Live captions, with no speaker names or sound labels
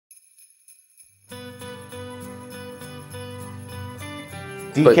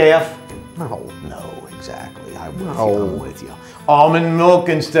Decaf? No. No, exactly. I'm with you. Almond milk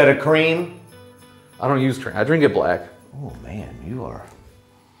instead of cream? I don't use cream. I drink it black. Oh man, you are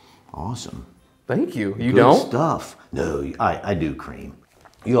awesome. Thank you. You Good don't? stuff. No, I do cream.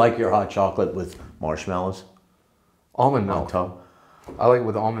 You like your hot chocolate with marshmallows Almond on milk. top? I like it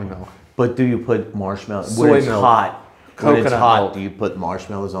with almond milk. But do you put marshmallows Soy when it's milk. hot? When it's Coconut hot, milk. do you put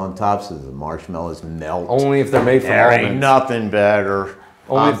marshmallows on top so the marshmallows melt? Only if they're made from There ain't almonds. nothing better.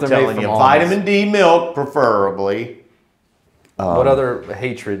 Only I'm if they're made telling from you, almonds. vitamin D milk, preferably. What other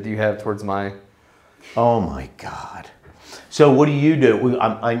hatred do you have towards my... Oh my God. So what do you do?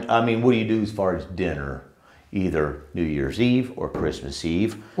 I mean, what do you do as far as dinner? Either New Year's Eve or Christmas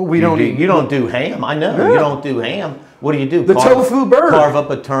Eve. Well, we don't eat... You don't do ham. I know. Yeah. You don't do ham. What do you do? The tofu bird. Carve up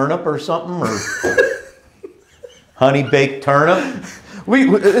a turnip or something? Or honey baked turnip?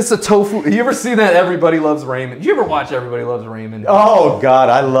 It's a tofu. You ever seen that Everybody Loves Raymond? You ever watch Everybody Loves Raymond? Oh God,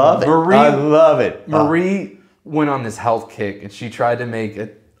 I love it. I love it. Marie went on this health kick and she tried to make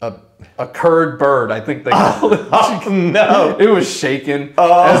a curd bird, I think they call it. Oh no. It was shaken.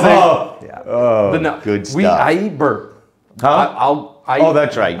 Oh, Yeah. oh But no, good stuff. I eat bird. Huh? I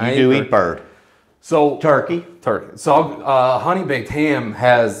That's right. You do eat bird. So Turkey? Turkey. So honey baked ham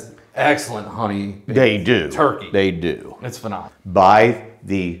has excellent honey. They do. Turkey. They do. It's phenomenal. Buy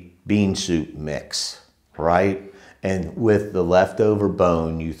the bean soup mix, right? And with the leftover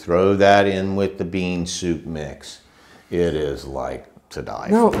bone, you throw that in with the bean soup mix. It is like to die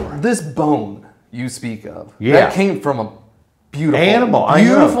No, for. this bone you speak of, Yeah. that came from a beautiful Animal, I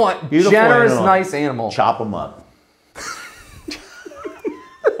know. Beautiful generous, animal. nice animal. Chop them up.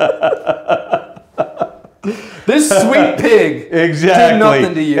 This sweet pig Exactly. did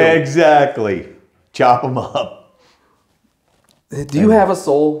nothing to you. Exactly. Chop them up. Do you have a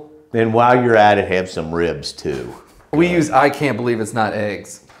soul? And while you're at it, have some ribs too. We use, I can't believe it's not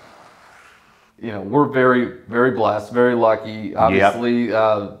eggs. You know, we're very, very blessed, very lucky. Obviously,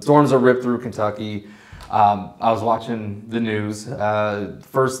 storms are ripped through Kentucky. I was watching the news.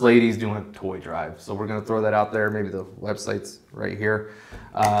 First Lady's doing a toy drive. So we're going to throw that out there. Maybe the website's right here.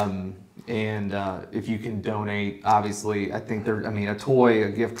 If you can donate, obviously, I think a toy, a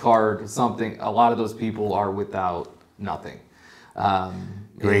gift card, something, a lot of those people are without nothing.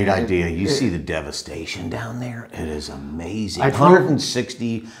 Great idea. You see the devastation down there? It is amazing. I've heard-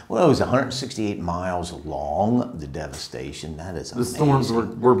 160, well, it was 168 miles long, the devastation. That is amazing. The storms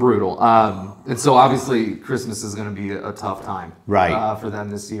were brutal. And so obviously Christmas is going to be a tough time Right. For them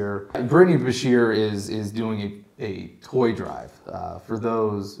this year. Brittany Bashir is doing a toy drive for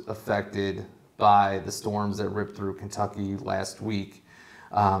those affected by the storms that ripped through Kentucky last week.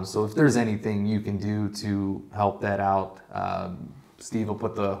 So if there's anything you can do to help that out, Steve will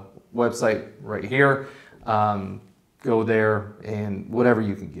put the website right here. Go there and whatever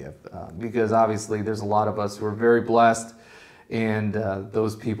you can give. Because obviously there's a lot of us who are very blessed, and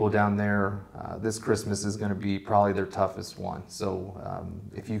those people down there, this Christmas is going to be probably their toughest one. So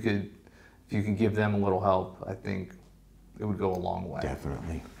if you could give them a little help, I think it would go a long way.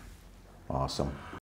 Definitely. Awesome.